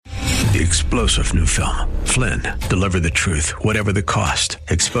The explosive new film, Flynn, deliver the truth, whatever the cost.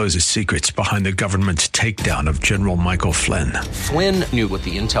 Exposes secrets behind the government's takedown of General Michael Flynn. Flynn knew what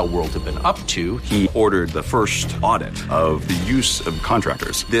the intel world had been up to. He ordered the first audit of the use of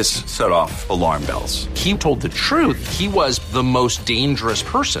contractors. This set off alarm bells. He told the truth. He was the most dangerous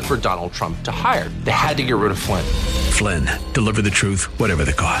person for Donald Trump to hire. They had to get rid of Flynn. Flynn, deliver the truth, whatever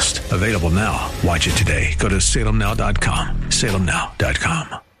the cost. Available now. Watch it today. Go to salemnow.com.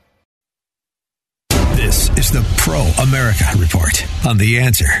 salemnow.com. This is the Pro America Report on The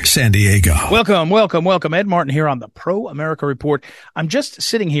Answer San Diego. Welcome. Ed Martin here on the Pro America Report. I'm just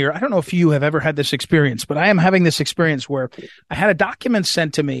sitting here. I don't know if you have ever had this experience, but I am having this experience where I had a document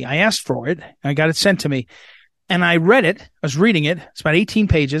sent to me. I asked for it. I got it sent to me, and I read it. I was reading it. It's about 18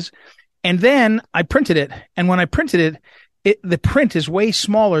 pages. And then I printed it. And when I printed it, the print is way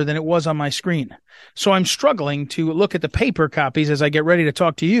smaller than it was on my screen. So I'm struggling to look at the paper copies as I get ready to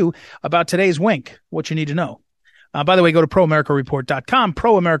talk to you about today's wink, what you need to know. By the way, go to proamericareport.com,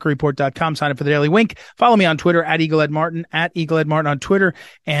 proamericareport.com, sign up for the daily wink. Follow me on Twitter at EagleEdMartin, at EagleEdMartin on Twitter,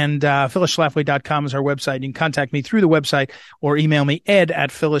 and phyllisschlafly.com is our website. You can contact me through the website or email me,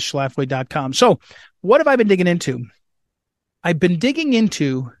 ed@phyllisschlafly.com. So what have I been digging into? I've been digging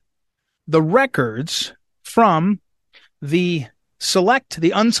into the records from the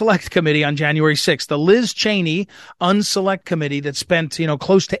unselect committee on January 6th, the Liz Cheney unselect committee that spent,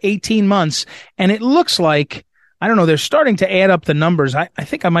 close to 18 months. And it looks like, I don't know, they're starting to add up the numbers. I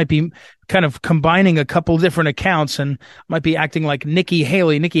think I might be kind of combining a couple different accounts and might be acting like Nikki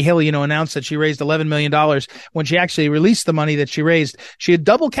Haley. Nikki Haley, announced that she raised $11 million when she actually released the money that she raised. She had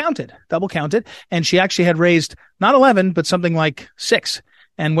double counted, and she actually had raised not 11, but something like 6.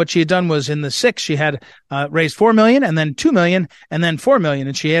 And what she had done was in the 6, she had raised $4 million and then $2 million and then $4 million.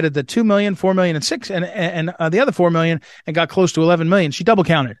 And she added the $2 million, $4 million, and $6 and the other $4 million and got close to $11 million. She double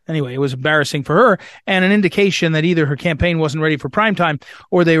counted. Anyway, it was embarrassing for her and an indication that either her campaign wasn't ready for prime time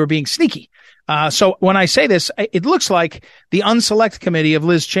or they were being sneaky. So when I say this, it looks like the unselect committee of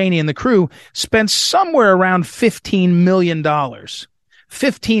Liz Cheney and the crew spent somewhere around $15 million.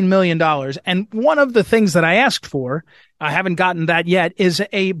 $15 million. And one of the things that I asked for, I haven't gotten that yet, is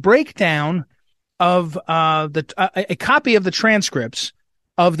a breakdown of a copy of the transcripts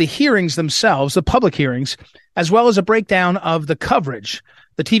of the hearings themselves, the public hearings, as well as a breakdown of the coverage,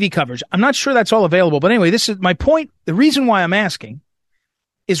 the TV coverage. I'm not sure that's all available, but anyway, this is my point. The reason why I'm asking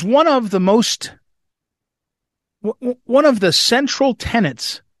is one of the central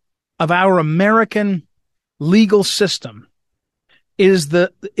tenets of our American legal system is the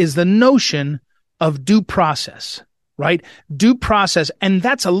notion of due process, right? Due process. And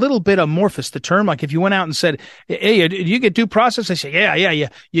that's a little bit amorphous, the term. Like if you went out and said, hey, did you get due process? I say, yeah.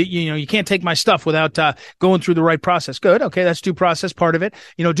 You can't take my stuff without going through the right process. Good. Okay. That's due process, part of it.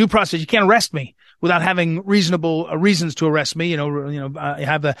 Due process. You can't arrest me without having reasonable reasons to arrest me.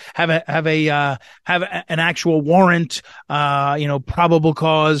 Have an actual warrant, probable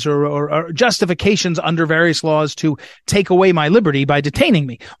cause or justifications under various laws to take away my liberty by detaining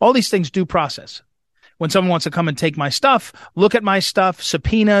me. All these things, due process. When someone wants to come and take my stuff, look at my stuff,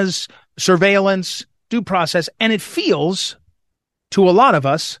 subpoenas, surveillance, due process, and it feels to a lot of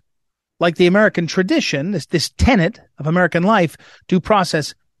us like the American tradition, this tenet of American life, due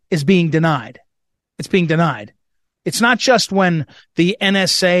process, is being denied. It's being denied. It's not just when the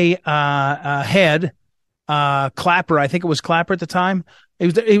NSA head, Clapper, I think it was Clapper at the time.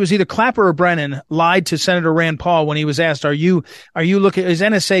 It was either Clapper or Brennan lied to Senator Rand Paul when he was asked, are you looking, is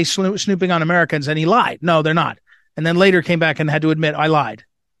NSA snooping on Americans? And he lied. No, they're not. And then later came back and had to admit, I lied.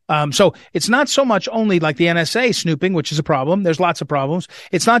 So it's not so much only like the NSA snooping, which is a problem. There's lots of problems.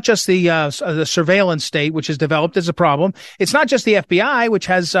 It's not just the surveillance state, which is developed as a problem. It's not just the FBI, which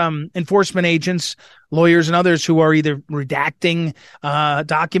has enforcement agents, lawyers, and others who are either redacting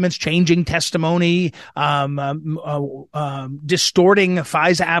documents, changing testimony, distorting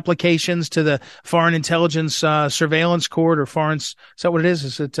FISA applications to the Foreign Intelligence Surveillance Court or Foreign. Is that what it is?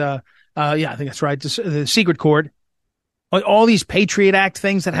 Is it? Yeah, I think that's right. The Secret Court. All these Patriot Act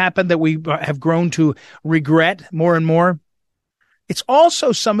things that happen that we have grown to regret more and more. It's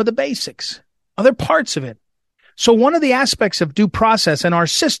also some of the basics, other parts of it. So one of the aspects of due process in our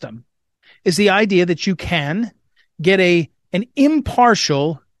system is the idea that you can get an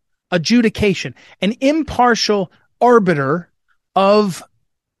impartial adjudication, an impartial arbiter of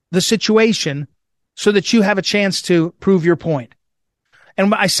the situation so that you have a chance to prove your point.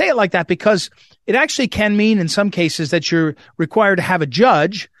 And I say it like that because it actually can mean in some cases that you're required to have a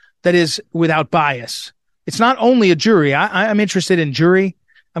judge that is without bias. It's not only a jury. I'm interested in jury.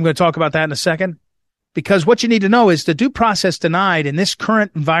 I'm going to talk about that in a second, because what you need to know is the due process denied in this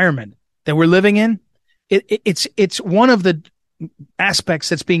current environment that we're living in, it's one of the aspects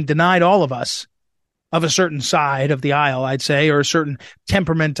that's being denied all of us of a certain side of the aisle, I'd say, or a certain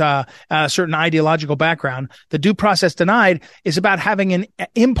temperament, certain ideological background. The due process denied is about having an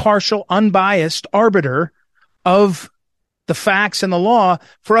impartial, unbiased arbiter of the facts and the law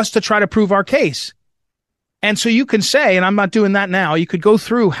for us to try to prove our case. And so you can say, and I'm not doing that now, you could go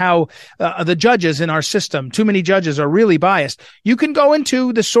through how the judges in our system, too many judges are really biased. You can go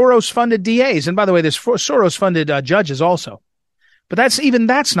into the Soros-funded DAs. And by the way, there's Soros-funded judges also. But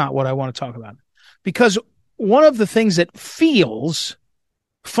that's not what I want to talk about. Because one of the things that feels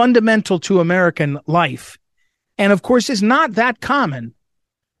fundamental to American life, and of course is not that common,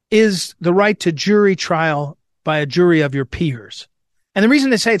 is the right to jury trial by a jury of your peers. And the reason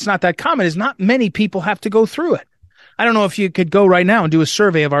they say it's not that common is not many people have to go through it. I don't know if you could go right now and do a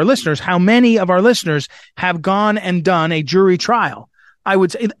survey of our listeners. How many of our listeners have gone and done a jury trial? I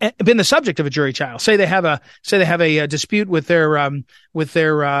would say been the subject of a jury trial. Say they have a dispute with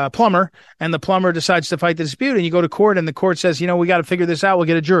their plumber, and the plumber decides to fight the dispute, and you go to court, and the court says, we got to figure this out. We'll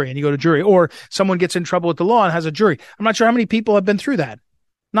get a jury, and you go to jury. Or someone gets in trouble with the law and has a jury. I'm not sure how many people have been through that.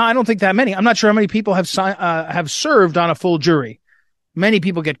 No, I don't think that many. I'm not sure how many people have served on a full jury. Many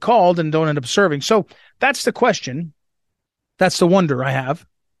people get called and don't end up serving. So that's the question. That's the wonder I have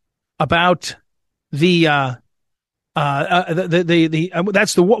about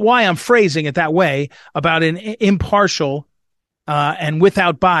that's why I'm phrasing it that way about an impartial and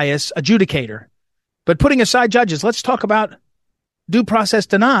without bias adjudicator. But putting aside judges, let's talk about due process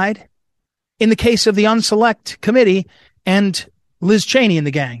denied in the case of the Unselect Committee and Liz Cheney and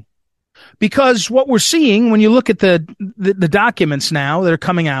the gang. Because what we're seeing when you look at the documents now that are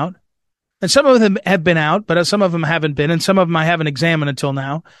coming out, and some of them have been out, but some of them haven't been, and some of them I haven't examined until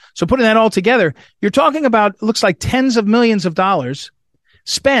now. So putting that all together, you're talking about, looks like tens of millions of dollars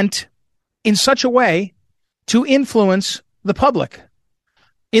spent in such a way to influence the public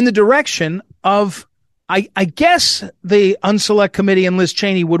in the direction of, I guess the Unselect Committee and Liz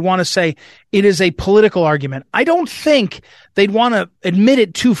Cheney would want to say it is a political argument. I don't think they'd want to admit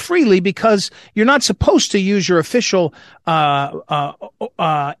it too freely, because you're not supposed to use your official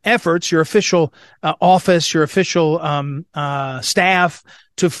efforts, your official office, your official staff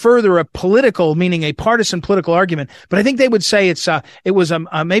to further a political, meaning a partisan political argument. But I think they would say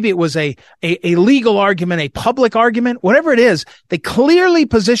maybe it was a legal argument, a public argument, whatever it is. They clearly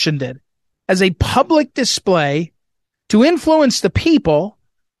positioned it as a public display to influence the people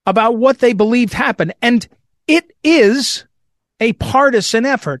about what they believed happened. And it is a partisan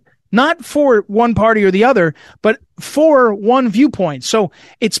effort, not for one party or the other, but for one viewpoint. So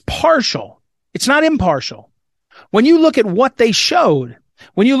it's partial. It's not impartial. When you look at what they showed,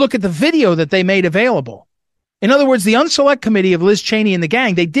 when you look at the video that they made available, in other words, the Unselect Committee of Liz Cheney and the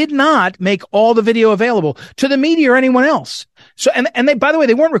gang, they did not make all the video available to the media or anyone else. So, and they, by the way,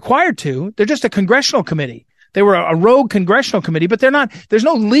 they weren't required to. They're just a congressional committee. They were a rogue congressional committee, but they're not, there's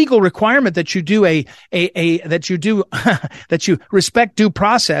no legal requirement that you do that you respect due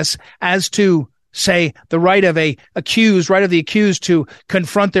process as to, say, the right of the accused to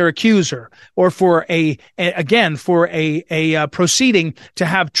confront their accuser, or for a proceeding to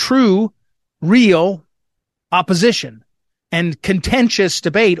have true, real opposition and contentious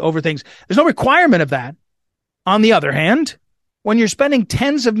debate over things. There's no requirement of that. On the other hand, when you're spending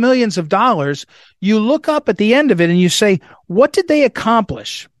tens of millions of dollars, you look up at the end of it and you say, what did they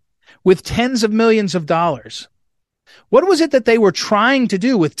accomplish with tens of millions of dollars? What was it that they were trying to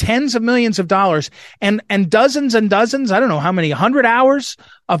do with tens of millions of dollars and dozens and dozens, I don't know how many, 100 hours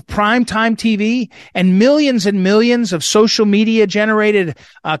of primetime TV and millions of social media generated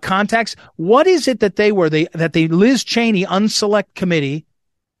contacts? What is it that that the Liz Cheney Unselect Committee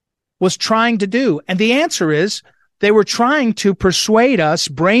was trying to do? And the answer is they were trying to persuade us,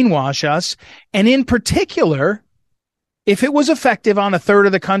 brainwash us, and in particular, if it was effective on a third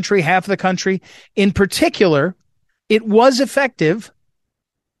of the country, half of the country, in particular, it was effective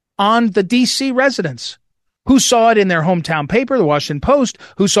on the D.C. residents who saw it in their hometown paper, the Washington Post,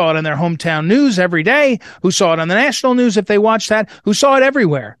 who saw it in their hometown news every day, who saw it on the national news if they watched that, who saw it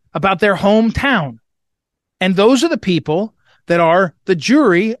everywhere about their hometown. And those are the people that are the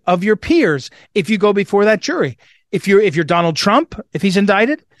jury of your peers if you go before that jury. If you're Donald Trump, if he's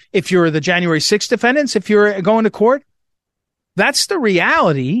indicted, if you're the January 6th defendants, if you're going to court, that's the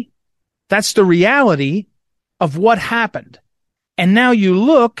reality. That's the reality of what happened. And now you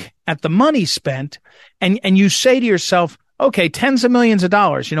look at the money spent and you say to yourself, okay, tens of millions of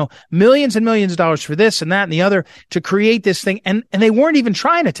dollars, millions and millions of dollars for this and that and the other to create this thing. And they weren't even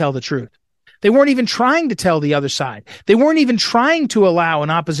trying to tell the truth. They weren't even trying to tell the other side. They weren't even trying to allow an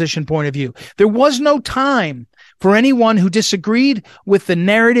opposition point of view. There was no time for anyone who disagreed with the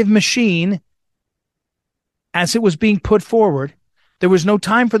narrative machine as it was being put forward. There was no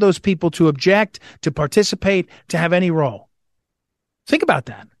time for those people to object, to participate, to have any role. Think about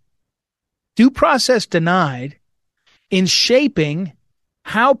that. Due process denied in shaping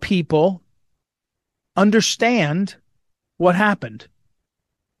how people understand what happened.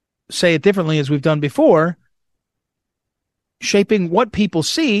 Say it differently, as we've done before, shaping what people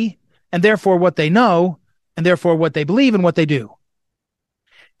see and therefore what they know and therefore what they believe and what they do.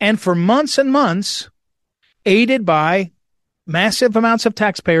 And for months and months, aided by massive amounts of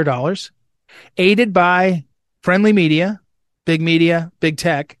taxpayer dollars, aided by friendly media, big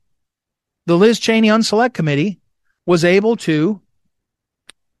tech, the Liz Cheney Unselect Committee was able to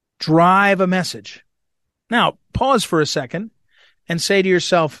drive a message. Now, pause for a second and say to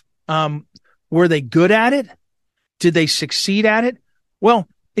yourself, were they good at it? Did they succeed at it? Well,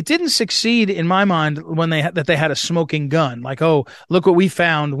 it didn't succeed in my mind when they had a smoking gun. Like, oh, look what we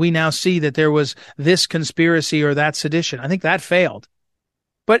found. We now see that there was this conspiracy or that sedition. I think that failed.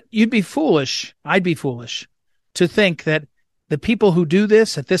 But you'd be foolish. I'd be foolish to think that the people who do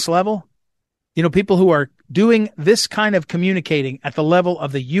this at this level, people who are doing this kind of communicating at the level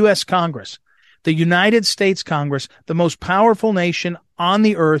of the U.S. Congress, the United States Congress, the most powerful nation on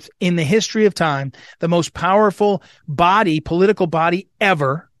the earth in the history of time, the most powerful political body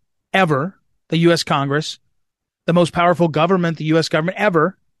ever, the U.S. Congress, the most powerful government, the U.S. government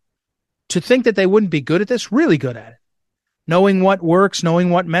ever, to think that they wouldn't be good at this, really good at it. Knowing what works, knowing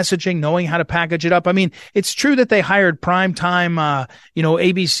what messaging, knowing how to package it up. I mean, it's true that they hired primetime,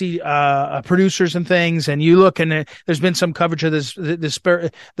 ABC producers and things. And you look, and there's been some coverage of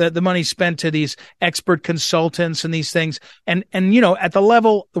the money spent to these expert consultants and these things. And at the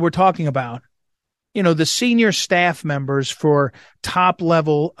level that we're talking about, the senior staff members for top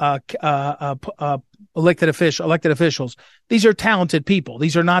level elected officials. These are talented people.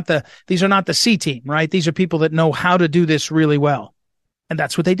 These are not the C team, right? These are people that know how to do this really well. And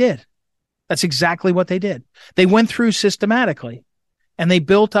that's what they did. That's exactly what they did. They went through systematically and they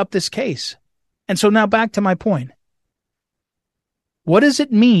built up this case. And so now back to my point. What does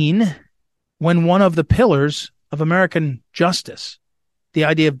it mean when one of the pillars of American justice, the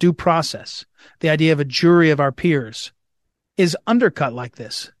idea of due process, the idea of a jury of our peers, is undercut like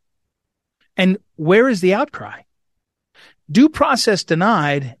this? And where is the outcry? Due process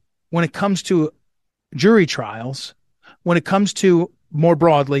denied when it comes to jury trials, when it comes to, more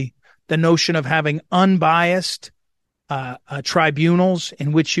broadly, the notion of having unbiased tribunals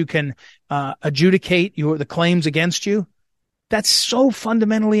in which you can adjudicate the claims against you. That's so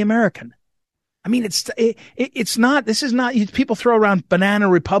fundamentally American. I mean, it's not, this is not, people throw around Banana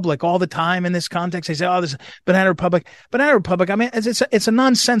Republic all the time in this context. They say, oh, this is Banana Republic. Banana Republic, I mean, it's a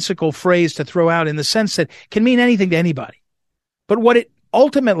nonsensical phrase to throw out in the sense that it can mean anything to anybody. But what it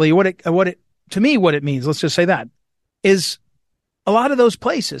means, let's just say that, is a lot of those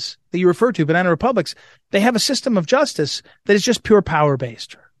places that you refer to, Banana Republics, they have a system of justice that is just pure power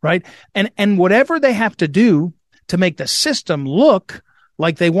based, right? And whatever they have to do to make the system look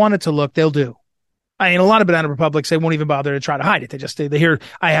like they want it to look, they'll do. I mean, a lot of Banana Republics, they won't even bother to try to hide it. They hear,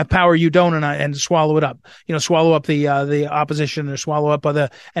 I have power, you don't, and swallow it up. Swallow up the opposition, or swallow up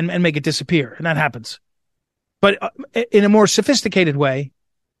and make it disappear. And that happens. But in a more sophisticated way,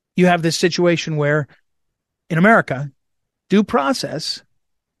 you have this situation where in America, due process,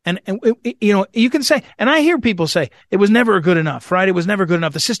 and you can say, and I hear people say it was never good enough, right? It was never good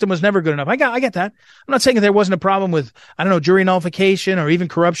enough. The system was never good enough. I get that. I'm not saying that there wasn't a problem with, jury nullification or even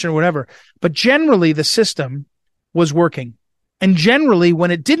corruption or whatever, but generally the system was working. And generally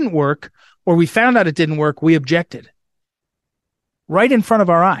when it didn't work, or we found out it didn't work, we objected. Right in front of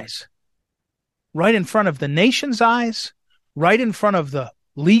our eyes, right in front of the nation's eyes, right in front of the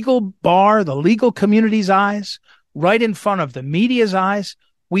legal bar, the legal community's eyes, right in front of the media's eyes,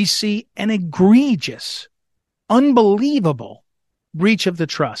 we see an egregious, unbelievable breach of the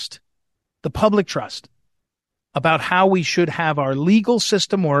trust, the public trust, about how we should have our legal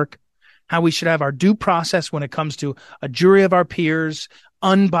system work, how we should have our due process when it comes to a jury of our peers,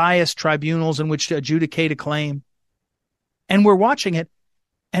 unbiased tribunals in which to adjudicate a claim. And we're watching it,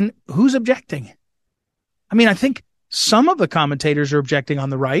 and who's objecting? I mean, I think some of the commentators are objecting on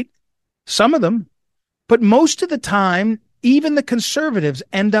the right, some of them, but most of the time, even the conservatives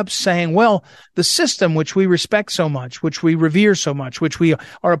end up saying, well, the system which we respect so much, which we revere so much, which we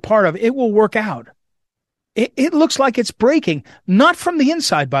are a part of, it will work out. It looks like it's breaking, not from the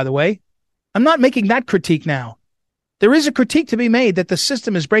inside, by the way. I'm not making that critique now. There is a critique to be made that the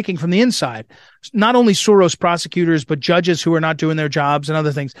system is breaking from the inside. Not only Soros prosecutors, but judges who are not doing their jobs and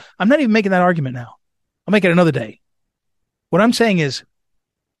other things. I'm not even making that argument now. I'll make it another day. What I'm saying is,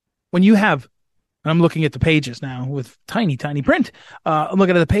 when you have, and I'm looking at the pages now with tiny, tiny print. I'm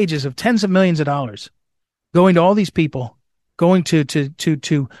looking at the pages of tens of millions of dollars going to all these people, going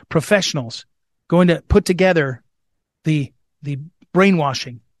to professionals, going to put together the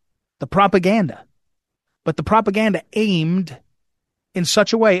brainwashing, the propaganda, but the propaganda aimed in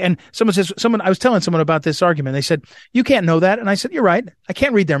such a way. And I was telling someone about this argument. They said, you can't know that. And I said, you're right. I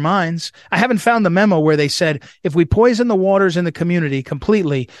can't read their minds. I haven't found the memo where they said, if we poison the waters in the community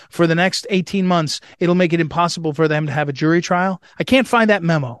completely for the next 18 months, it'll make it impossible for them to have a jury trial. I can't find that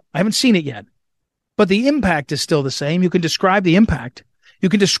memo. I haven't seen it yet. But the impact is still the same. You can describe the impact. You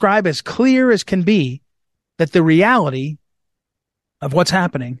can describe as clear as can be that the reality of what's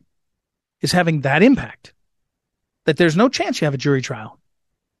happening is having that impact. That there's no chance you have a jury trial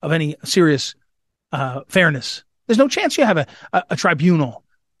of any serious fairness. There's no chance you have a tribunal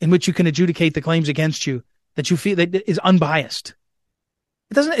in which you can adjudicate the claims against you that you feel that is unbiased.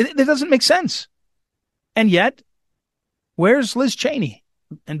 It doesn't make sense. And yet, where's Liz Cheney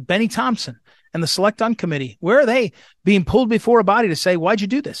and Benny Thompson and the Select Committee? Where are they being pulled before a body to say, why'd you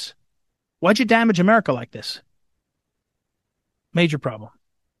do this? Why'd you damage America like this? Major problem.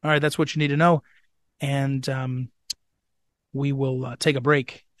 All right, that's what you need to know. And we will take a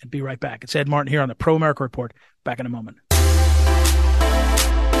break and be right back. It's Ed Martin here on the Pro America Report. Back in a moment.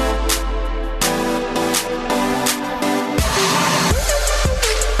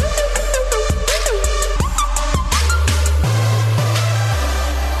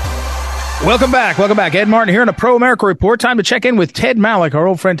 Welcome back. Ed Martin here on a Pro America Report. Time to check in with Ted Malloch, our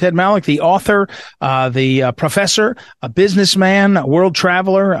old friend Ted Malloch, the author, the professor, a businessman, a world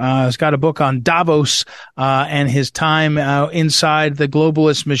traveler. Has got a book on Davos and his time inside the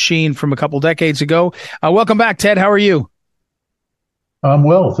globalist machine from a couple decades ago. Welcome back, Ted. How are you? I'm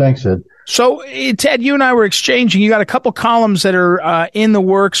well, thanks, Ed. So, Ted, you and I were exchanging. You got a couple columns that are in the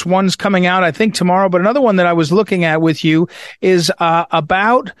works. One's coming out, I think, tomorrow. But another one that I was looking at with you is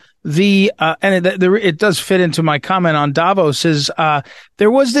about it does fit into my comment on Davos, is there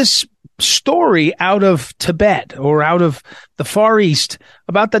was this story out of Tibet or out of the Far East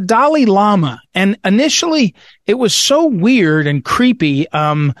about the Dalai Lama. And initially, it was so weird and creepy.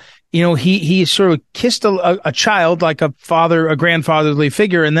 He sort of kissed a child, like a grandfatherly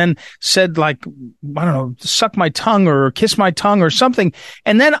figure, and then said, like, I don't know, suck my tongue or kiss my tongue or something.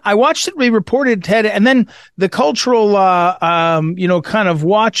 And then I watched it be reported, Ted, and then the cultural, kind of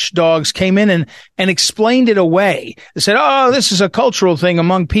watchdogs came in and explained it away. They said, oh, this is a cultural thing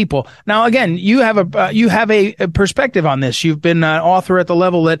among people. Now, again, you have a perspective on this. You've been an author at the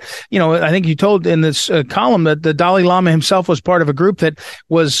level that, I think you told in this column that the Dalai Lama himself was part of a group that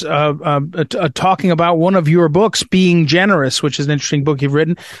was talking about one of your books, Being Generous, which is an interesting book you've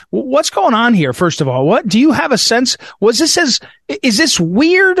written. What's going on here, first of all? What do you have a sense? Is this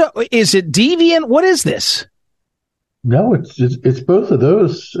weird? Is it deviant? What is this? No, it's both of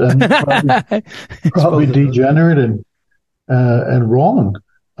those, and probably degenerate and wrong.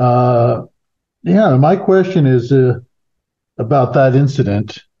 My question is about that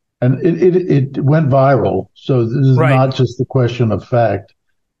incident, and it went viral. So this is not just a question of fact.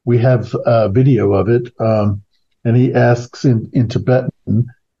 We have a video of it, and he asks in Tibetan,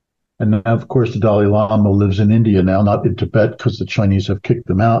 and now, of course, the Dalai Lama lives in India now, not in Tibet, because the Chinese have kicked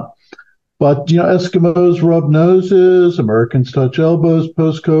them out. But, Eskimos rub noses, Americans touch elbows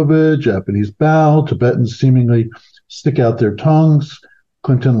post-COVID, Japanese bow, Tibetans seemingly stick out their tongues,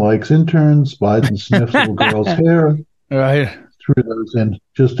 Clinton likes interns, Biden sniffs little girls' hair. Right. Threw those in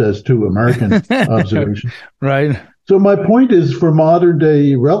just as two American observations. Right. So my point is, for modern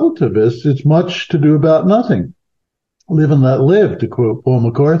day relativists, it's much to do about nothing. Live and let live, to quote Paul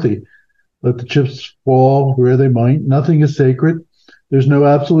McCarthy. Let the chips fall where they might. Nothing is sacred. There's no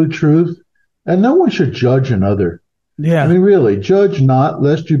absolute truth. And no one should judge another. Yeah. I mean, really, judge not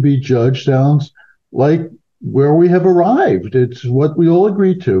lest you be judged sounds like where we have arrived. It's what we all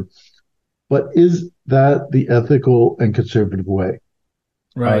agree to. But is that the ethical and conservative way?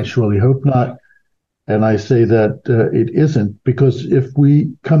 Right. I surely hope not. And I say that it isn't, because if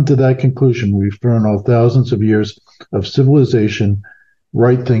we come to that conclusion, we've thrown off thousands of years of civilization,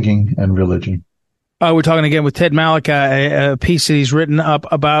 right thinking, and religion. We're talking again with Ted Malloch, a piece that he's written up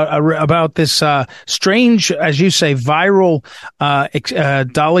about this strange, as you say, viral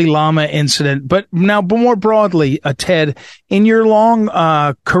Dalai Lama incident. But now, more broadly, Ted, in your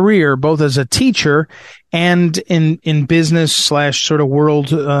long career, both as a teacher and in business / sort of world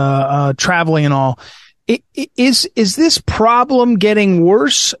traveling and all, Is this problem getting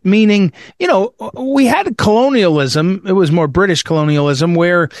worse? Meaning, we had colonialism. It was more British colonialism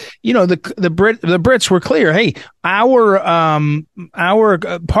where, the Brits were clear. Hey, our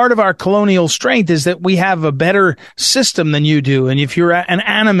part of our colonial strength is that we have a better system than you do. And if you're an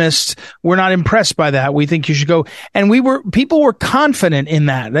animist, we're not impressed by that. We think you should go. And people were confident in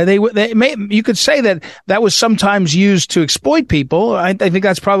that. You could say that was sometimes used to exploit people. I think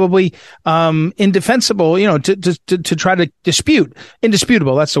that's probably, indefensible. To try to dispute.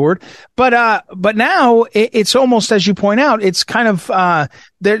 Indisputable, that's the word. But now it's almost, as you point out, it's kind of,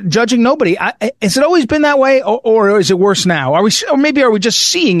 they're judging nobody. Has it always been that way, or is it worse now? Or maybe are we just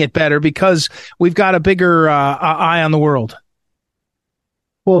seeing it better because we've got a bigger eye on the world?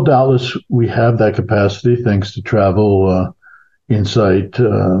 Well, doubtless we have that capacity thanks to travel, insight,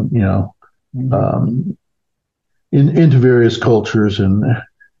 into various cultures and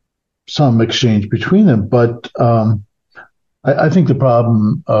some exchange between them. But I think the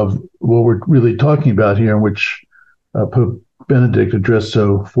problem of what we're really talking about here, which Pope Benedict addressed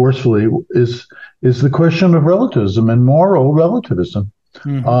so forcefully, is the question of relativism and moral relativism.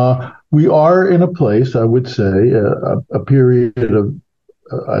 Mm-hmm. We are in a place, I would say, a period of,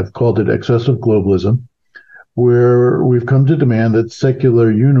 I've called it excessive globalism, where we've come to demand that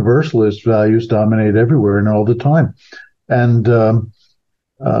secular universalist values dominate everywhere and all the time. And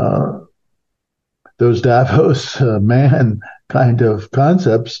those Davos man kind of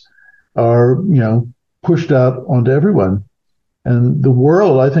concepts are, pushed out onto everyone. And the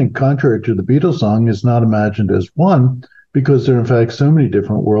world, I think, contrary to the Beatles song, is not imagined as one, because there are, in fact, so many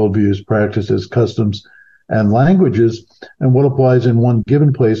different worldviews, practices, customs, and languages. And what applies in one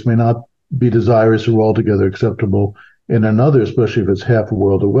given place may not be desirous or altogether acceptable in another, especially if it's half a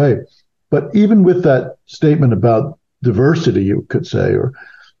world away. But even with that statement about diversity, you could say, or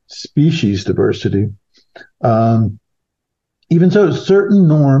species diversity, even so, certain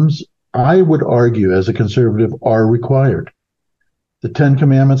norms, I would argue, as a conservative, are required. The Ten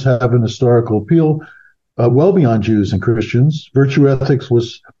Commandments have an historical appeal well beyond Jews and Christians. Virtue ethics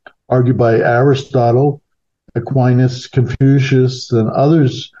was argued by Aristotle, Aquinas, Confucius, and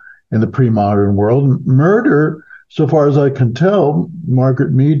others in the pre-modern world. Murder, so far as I can tell,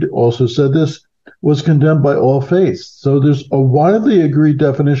 Margaret Mead also said this, was condemned by all faiths. So there's a widely agreed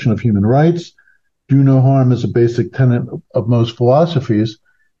definition of human rights. Do no harm is a basic tenet of most philosophies.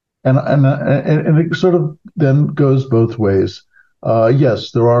 And it sort of then goes both ways.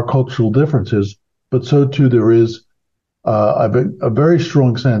 Yes, there are cultural differences, but so too there is a very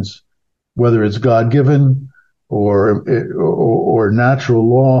strong sense, whether it's God-given or natural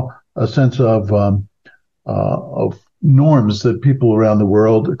law, a sense of norms that people around the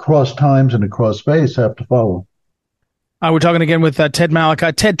world, across times and across space, have to follow. We're talking again with Ted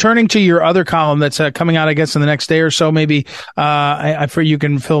Malloch. Ted, turning to your other column that's coming out, I guess, in the next day or so, maybe you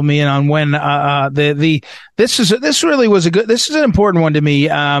can fill me in on when this is an important one to me,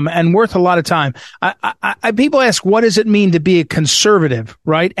 and worth a lot of time. People ask, what does it mean to be a conservative,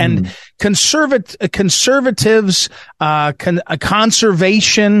 right? And conservatives,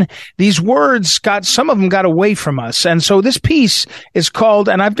 conservation, these words some of them got away from us. And so this piece is called,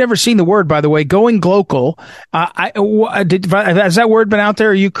 and I've never seen the word, by the way, going global. Has that word been out there?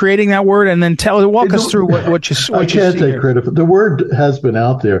 Are you creating that word? And then walk us through what you see. I can't take credit. The word has been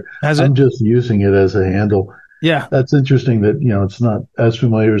out there. I'm just using it as a handle. Yeah. That's interesting that, it's not as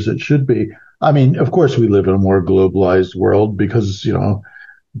familiar as it should be. I mean, of course, we live in a more globalized world because,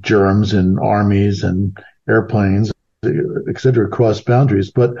 germs and armies and airplanes, et cetera, cross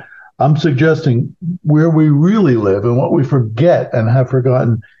boundaries. But I'm suggesting where we really live and what we forget and have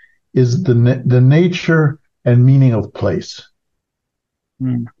forgotten is the nature and meaning of place.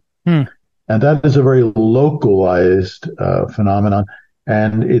 And that is a very localized phenomenon,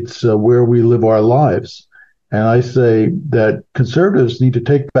 and it's where we live our lives. And I say that conservatives need to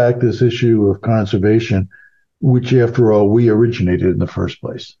take back this issue of conservation, which, after all, we originated in the first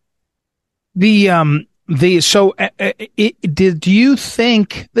place. Do you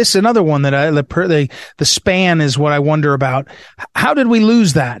think this is another one that the span is what I wonder about? How did we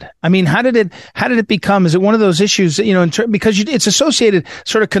lose that? I mean, how did it become? Is it one of those issues that, because it's associated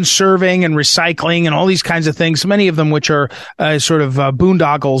sort of conserving and recycling and all these kinds of things, many of them which are sort of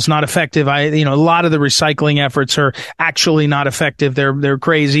boondoggles, not effective. A lot of the recycling efforts are actually not effective. They're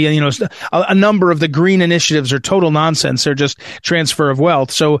crazy. And, a number of the green initiatives are total nonsense. They're just transfer of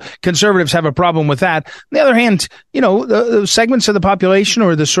wealth. So conservatives have a problem with that. the other hand, the segments of the population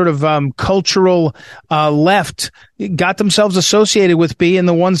or the sort of cultural left got themselves associated with being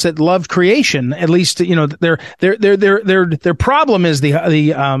the ones that loved creation. At least, their problem is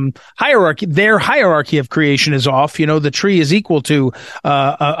the hierarchy. Their hierarchy of creation is off. The tree is equal to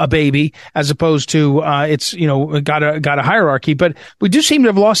a baby, as opposed to it's got a hierarchy. But we do seem to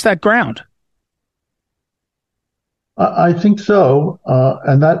have lost that ground. I think so,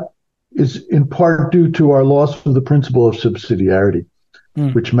 and that is in part due to our loss of the principle of subsidiarity,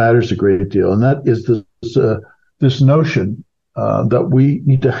 which matters a great deal, and that is this notion that we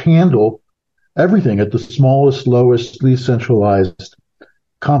need to handle everything at the smallest, lowest, least centralized,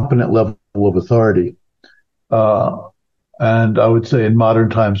 competent level of authority. And I would say in modern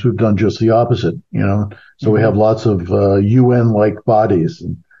times we've done just the opposite. So we have lots of UN-like bodies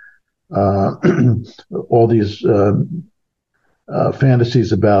and all these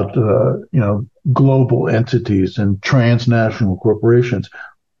fantasies about global entities and transnational corporations.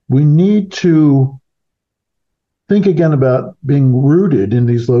 We need to think again about being rooted in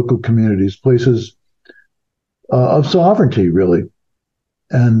these local communities, places of sovereignty, really.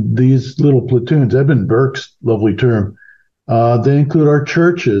 And these little platoons, Edmund Burke's lovely term, they include our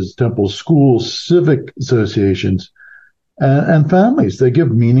churches, temples, schools, civic associations, and families. They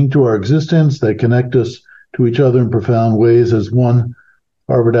give meaning to our existence. They connect us to each other in profound ways. As one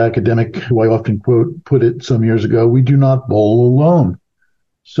Harvard academic who I often quote put it some years ago, we do not bowl alone.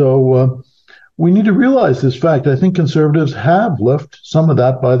 So we need to realize this fact. I think conservatives have left some of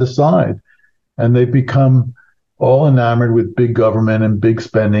that by the side, and they've become all enamored with big government and big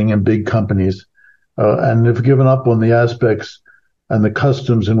spending and big companies, and they've given up on the aspects and the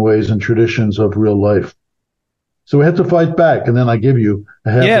customs and ways and traditions of real life. So we have to fight back, and then I give you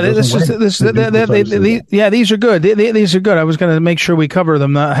a half. These are good. These are good. I was going to make sure we cover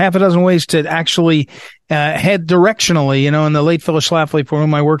them. Half a dozen ways to actually head directionally. In the late Phyllis Schlafly, for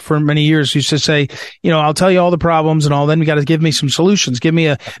whom I worked for many years, used to say, I'll tell you all the problems and all. Then you got to give me some solutions. Give me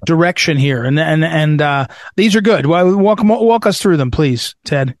a direction here, and these are good. Walk us through them, please,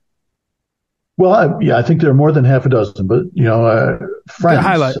 Ted. Well, I think there are more than half a dozen, but friends.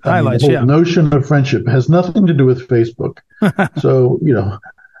 Highlights. The whole notion of friendship has nothing to do with Facebook. So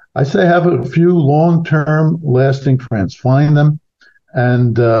I say have a few long-term, lasting friends. Find them,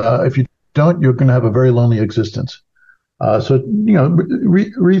 and if you don't, you're going to have a very lonely existence. So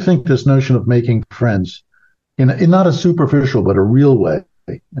rethink this notion of making friends in not a superficial but a real way,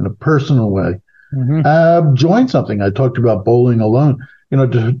 in a personal way. Mm-hmm. Join something. I talked about bowling alone.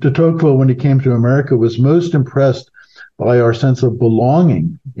 De Tocqueville, when he came to America, was most impressed by our sense of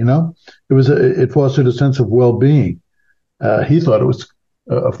belonging. It fostered a sense of well-being. He thought it was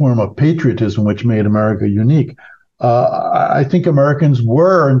a form of patriotism which made America unique. I think Americans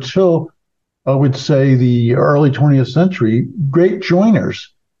were, until I would say the early 20th century, great joiners.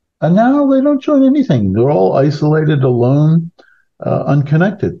 And now they don't join anything. They're all isolated, alone,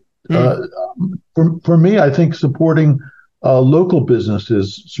 unconnected. For me, I think supporting local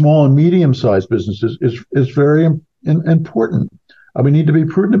businesses, small and medium-sized businesses, is very important. We need to be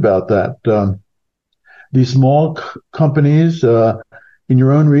prudent about that. These small companies in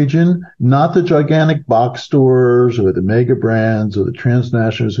your own region, not the gigantic box stores or the mega brands or the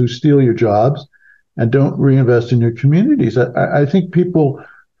transnationals who steal your jobs and don't reinvest in your communities. I think people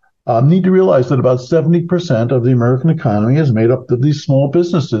need to realize that about 70% of the American economy is made up of these small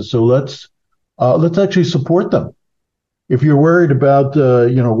businesses. So let's actually support them. If you're worried about,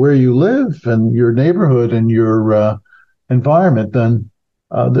 where you live and your neighborhood and your environment, then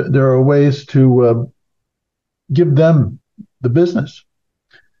there are ways to give them the business.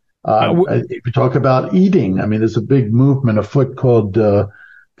 If you talk about eating, there's a big movement afoot called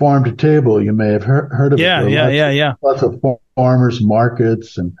Farm to Table. You may have heard of it. Yeah. Lots of farmers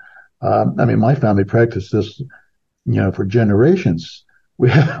markets. And my family practiced this, for generations. We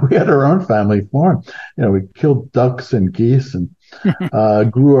had our own family farm. We killed ducks and geese and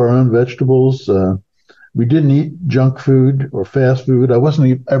grew our own vegetables. We didn't eat junk food or fast food. I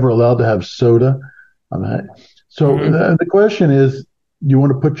wasn't ever allowed to have soda. The question is, you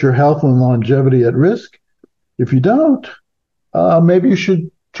want to put your health and longevity at risk? If you don't, maybe you should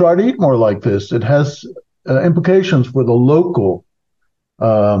try to eat more like this. It has implications for the local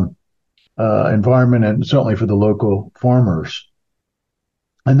environment and certainly for the local farmers.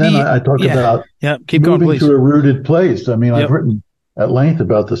 And then I talk about keep moving going, to a rooted place. I've written at length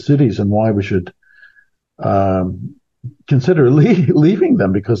about the cities and why we should consider leaving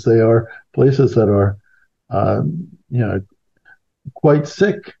them, because they are places that are, quite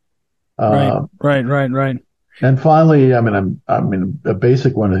sick. Right. And finally, a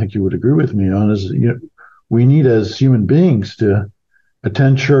basic one I think you would agree with me on is we need as human beings to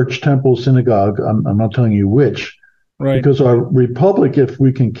attend church, temple, synagogue. I'm not telling you which, right? Because our republic, if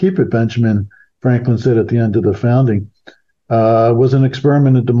we can keep it, Benjamin Franklin said at the end of the founding, was an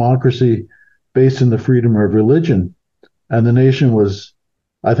experiment in democracy based in the freedom of religion. And the nation was,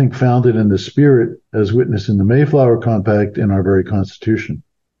 I think, founded in the spirit, as witnessed in the Mayflower Compact, in our very Constitution.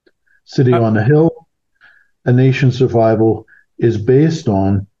 City on the Hill, a nation's survival is based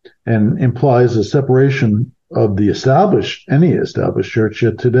on and implies a separation of the any established church.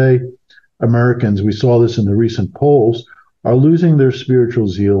 Yet today, Americans, we saw this in the recent polls, are losing their spiritual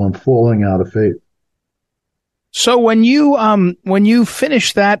zeal and falling out of faith. So when you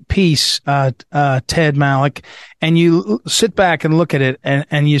finish that piece, Ted Malloch, and you sit back and look at it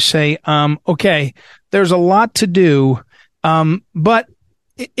and you say, okay, there's a lot to do, but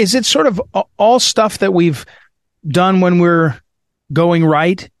is it sort of all stuff that we've done when we're going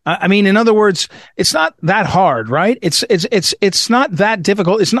right? I mean, in other words, it's not that hard, right? It's not that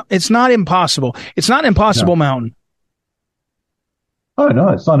difficult. It's not impossible. It's not impossible mountain. Oh, no,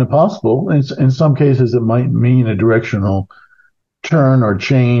 it's not impossible. In some cases, it might mean a directional turn or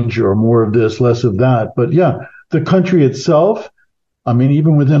change or more of this, less of that. But yeah, the country itself, I mean,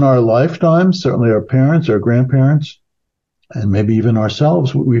 even within our lifetime, certainly our parents, our grandparents, and maybe even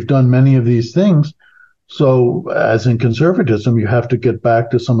ourselves, we've done many of these things. So as in conservatism, you have to get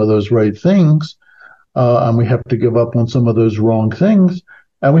back to some of those right things, and we have to give up on some of those wrong things,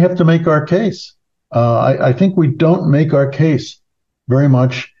 and we have to make our case. I think we don't make our case very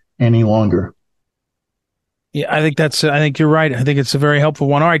much any longer. Yeah, I think you're right. I think it's a very helpful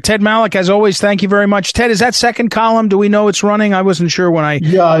one. All right, Ted Malloch, as always, thank you very much. Ted, is that second column? Do we know it's running? I wasn't sure when I.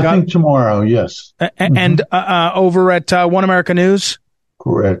 Yeah, I think tomorrow. Yes. And over at One America News.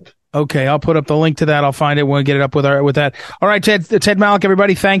 Correct. Okay, I'll put up the link to that. I'll find it when we get it up with that. All right, Ted Malloch,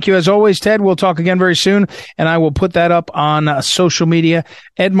 everybody, thank you as always, Ted. We'll talk again very soon, and I will put that up on social media.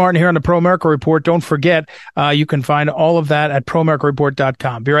 Ed Martin here on the Pro America Report. Don't forget, you can find all of that at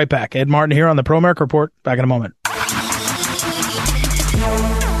proamericareport.com. Be right back. Ed Martin here on the Pro America Report. Back in a moment.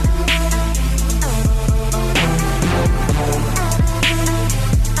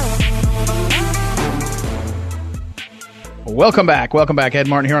 Welcome back. Ed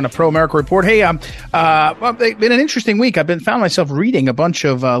Martin here on the Pro America Report. Hey, well, it's been an interesting week. I've found myself reading a bunch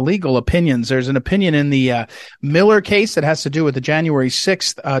of legal opinions. There's an opinion in the Miller case that has to do with the January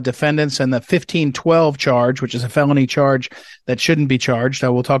 6th defendants and the 1512 charge, which is a felony charge that shouldn't be charged.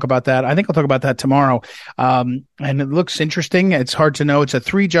 We'll talk about that. I think I'll talk about that tomorrow. And it looks interesting. It's hard to know. It's a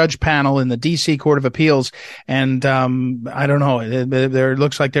 3-judge panel in the D.C. Court of Appeals. And I don't know. There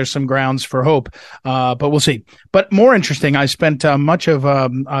looks like there's some grounds for hope, but we'll see. But more interesting, I spent much of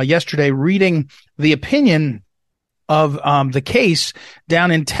yesterday reading the opinion of the case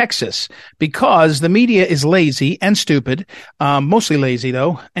down in Texas, because the media is lazy and stupid, mostly lazy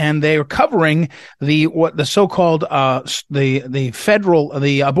though, and they are covering the so-called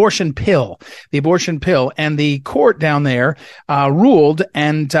the abortion pill, and the court down there ruled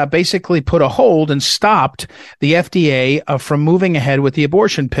and basically put a hold and stopped the FDA from moving ahead with the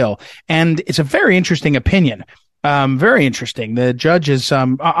abortion pill. And it's a very interesting opinion. Very interesting. The judge is,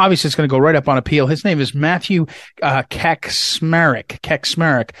 obviously it's going to go right up on appeal. His name is Matthew, Kacsmaryk,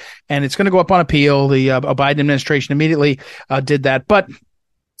 and it's going to go up on appeal. The, Biden administration immediately, did that. But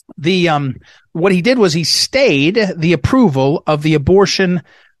what he did was he stayed the approval of the abortion,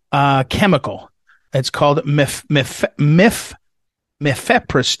 chemical. It's called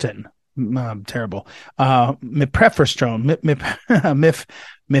mifepristone. Terrible.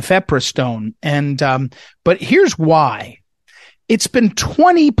 Mifepristone. And, but here's why. It's been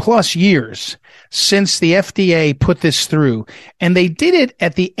 20 plus years since the FDA put this through, and they did it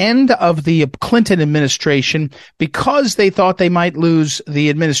at the end of the Clinton administration because they thought they might lose the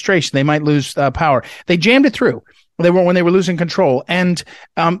administration. They might lose power. They jammed it through. When they were losing control. And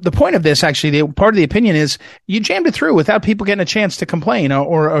the point of this, actually, the part of the opinion is you jammed it through without people getting a chance to complain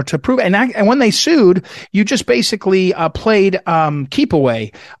or to prove it. And when they sued, you just basically played keep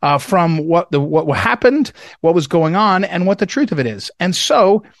away from what happened, what was going on, and what the truth of it is. And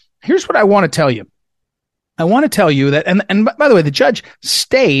so here's what I want to tell you. I want to tell you that, and by the way, the judge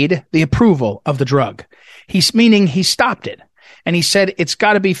stayed the approval of the drug. Meaning he stopped it. And he said, it's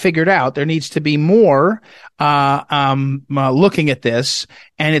got to be figured out. There needs to be more, looking at this,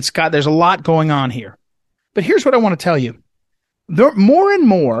 and there's a lot going on here. But here's what I want to tell you. More and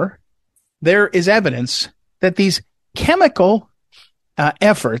more, there is evidence that these chemical,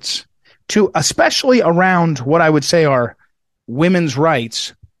 efforts to, especially around what I would say are women's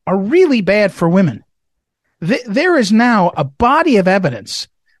rights, are really bad for women. There is now a body of evidence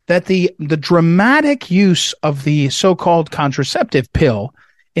that the dramatic use of the so-called contraceptive pill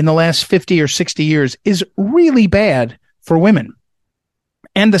in the last 50 or 60 years is really bad for women.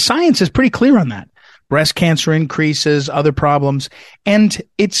 And the science is pretty clear on that. Breast cancer increases, other problems. And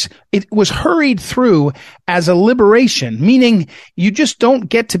it was hurried through as a liberation, meaning you just don't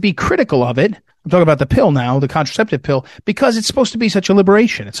get to be critical of it. I'm talking about the pill now, the contraceptive pill, because it's supposed to be such a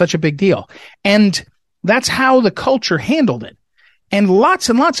liberation. It's such a big deal. And that's how the culture handled it. And lots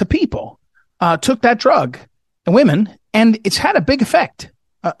of people took that drug, and women, and it's had a big effect.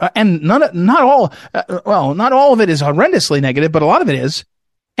 And not all of it is horrendously negative, but a lot of it is.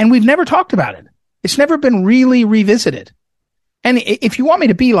 And we've never talked about it. It's never been really revisited. And if you want me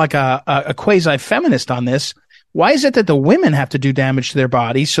to be like a quasi-feminist on this, why is it that the women have to do damage to their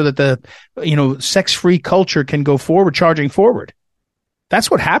bodies so that the, sex-free culture can go forward, charging forward?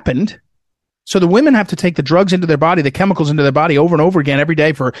 That's what happened. So the women have to take the drugs into their body, the chemicals into their body over and over again every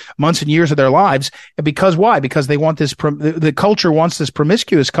day for months and years of their lives. Because why? Because they want this, the culture wants this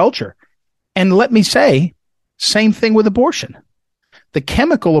promiscuous culture. And let me say, same thing with abortion. The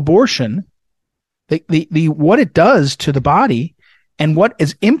chemical abortion, the what it does to the body and what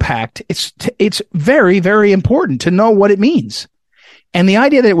its impact, it's very, very important to know what it means. And the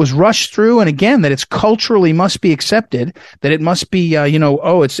idea that it was rushed through, and again, that it's culturally must be accepted, that it must be,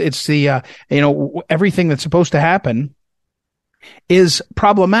 it's the, everything that's supposed to happen is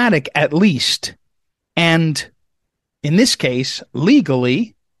problematic at least. And in this case,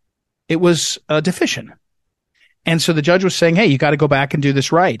 legally, it was deficient. And so the judge was saying, hey, you got to go back and do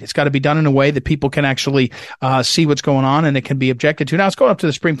this right. It's got to be done in a way that people can actually see what's going on and it can be objected to. Now it's going up to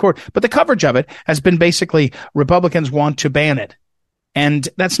the Supreme Court, but the coverage of it has been basically Republicans want to ban it. And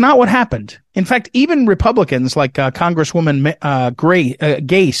that's not what happened. In fact, even Republicans like Congresswoman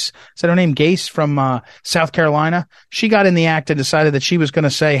Gase, is that her name, Gase from South Carolina? She got in the act and decided that she was going to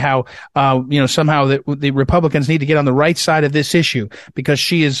say how, somehow that the Republicans need to get on the right side of this issue because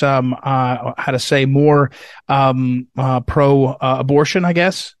she is, more pro abortion, I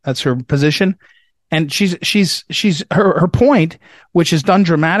guess. That's her position. And she's her point, which is done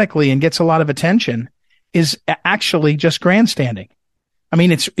dramatically and gets a lot of attention, is actually just grandstanding. I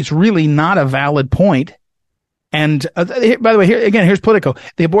mean, it's really not a valid point. And by the way, here's Politico.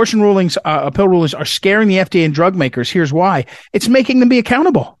 The abortion rulings, appeal rulings are scaring the FDA and drug makers. Here's why. It's making them be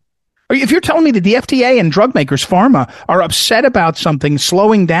accountable. If you're telling me that the FDA and drug makers, pharma, are upset about something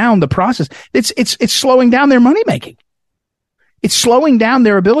slowing down the process, it's slowing down their money making. It's slowing down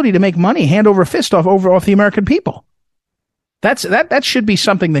their ability to make money hand over fist off the American people. That should be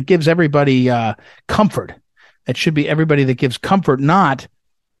something that gives everybody comfort. It should be everybody that gives comfort,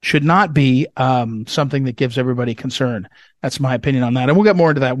 should not be something that gives everybody concern. That's my opinion on that. And we'll get more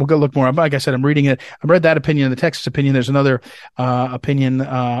into that. We'll go look more. Like I said, I'm reading it. I read that opinion, the Texas opinion. There's another opinion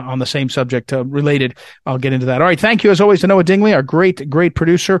on the same subject related. I'll get into that. All right. Thank you, as always, to Noah Dingley, our great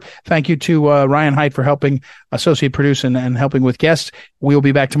producer. Thank you to Ryan Haidt for helping associate produce and helping with guests. We'll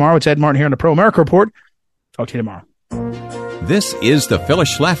be back tomorrow. It's Ed Martin here on the Pro America Report. Talk to you tomorrow. This is the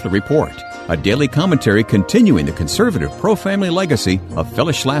Phyllis Schlafly Report, a daily commentary continuing the conservative pro-family legacy of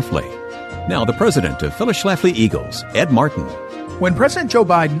Phyllis Schlafly. Now, the president of Phyllis Schlafly Eagles, Ed Martin. When President Joe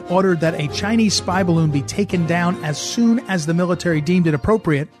Biden ordered that a Chinese spy balloon be taken down as soon as the military deemed it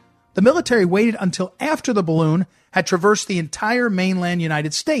appropriate, the military waited until after the balloon had traversed the entire mainland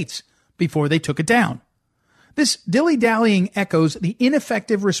United States before they took it down. This dilly-dallying echoes the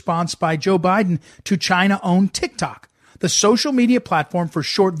ineffective response by Joe Biden to China-owned TikTok, the social media platform for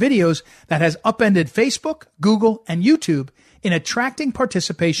short videos that has upended Facebook, Google, and YouTube in attracting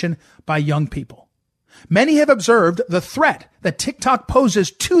participation by young people. Many have observed the threat that TikTok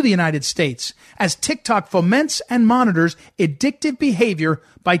poses to the United States as TikTok foments and monitors addictive behavior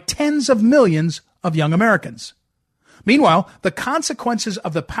by tens of millions of young Americans. Meanwhile, the consequences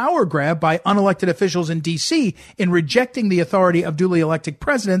of the power grab by unelected officials in D.C. in rejecting the authority of duly elected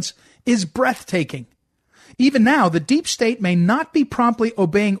presidents is breathtaking. Even now, the deep state may not be promptly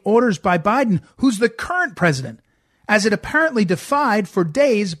obeying orders by Biden, who's the current president, as it apparently defied for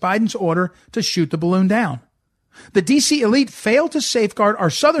days Biden's order to shoot the balloon down. The D.C. elite failed to safeguard our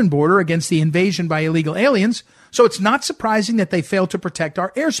southern border against the invasion by illegal aliens, so it's not surprising that they failed to protect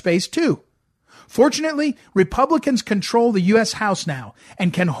our airspace, too. Fortunately, Republicans control the U.S. House now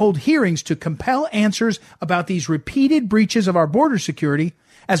and can hold hearings to compel answers about these repeated breaches of our border security,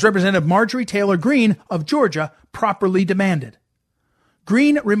 as Representative Marjorie Taylor Greene of Georgia properly demanded.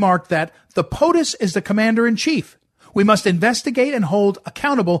 Greene remarked that the POTUS is the commander-in-chief. We must investigate and hold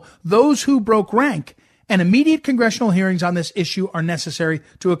accountable those who broke rank, and immediate congressional hearings on this issue are necessary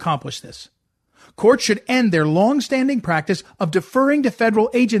to accomplish this. Courts should end their long-standing practice of deferring to federal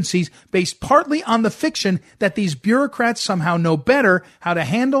agencies based partly on the fiction that these bureaucrats somehow know better how to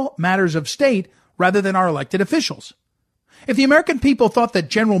handle matters of state rather than our elected officials. If the American people thought that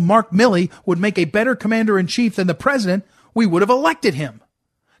General Mark Milley would make a better commander-in-chief than the president, we would have elected him.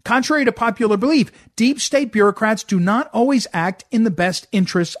 Contrary to popular belief, deep state bureaucrats do not always act in the best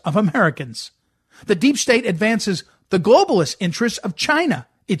interests of Americans. The deep state advances the globalist interests of China,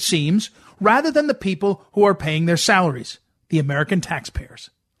 it seems, rather than the people who are paying their salaries, the American taxpayers.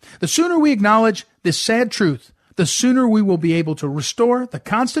 The sooner we acknowledge this sad truth, the sooner we will be able to restore the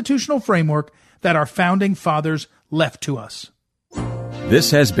constitutional framework that our founding fathers left to us.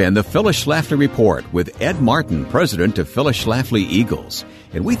 This has been the Phyllis Schlafly Report with Ed Martin, president of Phyllis Schlafly Eagles.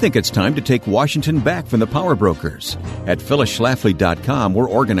 And we think it's time to take Washington back from the power brokers. At phyllisschlafly.com, we're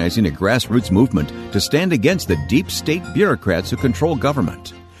organizing a grassroots movement to stand against the deep state bureaucrats who control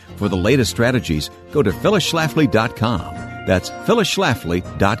government. For the latest strategies, go to phyllisschlafly.com. That's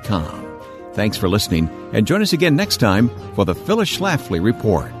phyllisschlafly.com. Thanks for listening, and join us again next time for the Phyllis Schlafly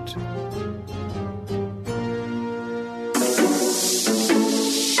Report.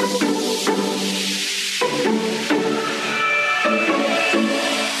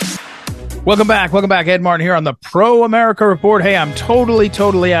 Welcome back. Ed Martin here on the Pro America Report. Hey, I'm totally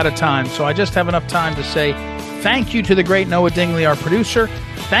out of time, so I just have enough time to say thank you to the great Noah Dingley, our producer.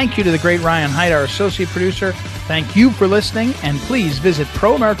 Thank you to the great Ryan Haidt, our associate producer. Thank you for listening, and please visit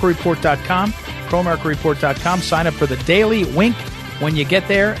ProAmericaReport.com, ProAmericaReport.com. Sign up for the Daily Wink when you get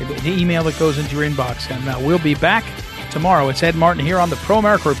there, the email that goes into your inbox. And we'll be back tomorrow. It's Ed Martin here on the Pro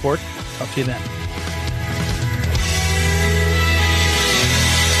America Report. Talk to you then.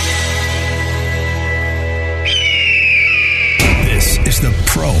 Is the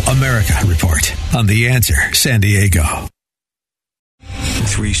Pro America Report on The Answer San Diego.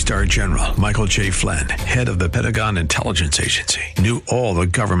 3-star General Michael J. Flynn, head of the Pentagon Intelligence Agency, knew all the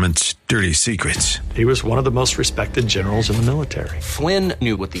government's dirty secrets. He was one of the most respected generals in the military. Flynn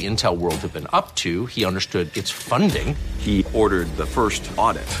knew what the intel world had been up to. He understood its funding. He ordered the first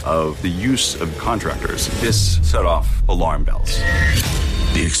audit of the use of contractors. This set off alarm bells.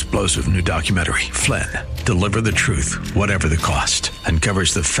 The explosive new documentary, Flynn, Deliver the Truth, Whatever the Cost,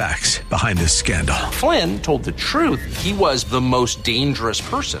 uncovers the facts behind this scandal. Flynn told the truth. He was the most dangerous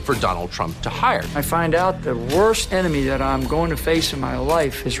person for Donald Trump to hire. I find out the worst enemy that I'm going to face in my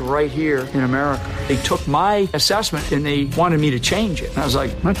life is right here in America. They took my assessment and they wanted me to change it. And I was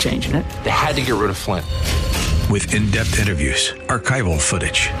like, I'm not changing it. They had to get rid of Flynn. With in-depth interviews, archival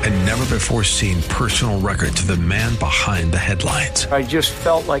footage, and never-before-seen personal records of the man behind the headlines. I just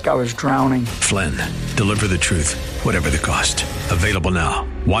felt like I was drowning. Flynn, Deliver the Truth, Whatever the Cost. Available now.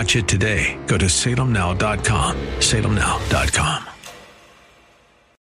 Watch it today. Go to salemnow.com. salemnow.com.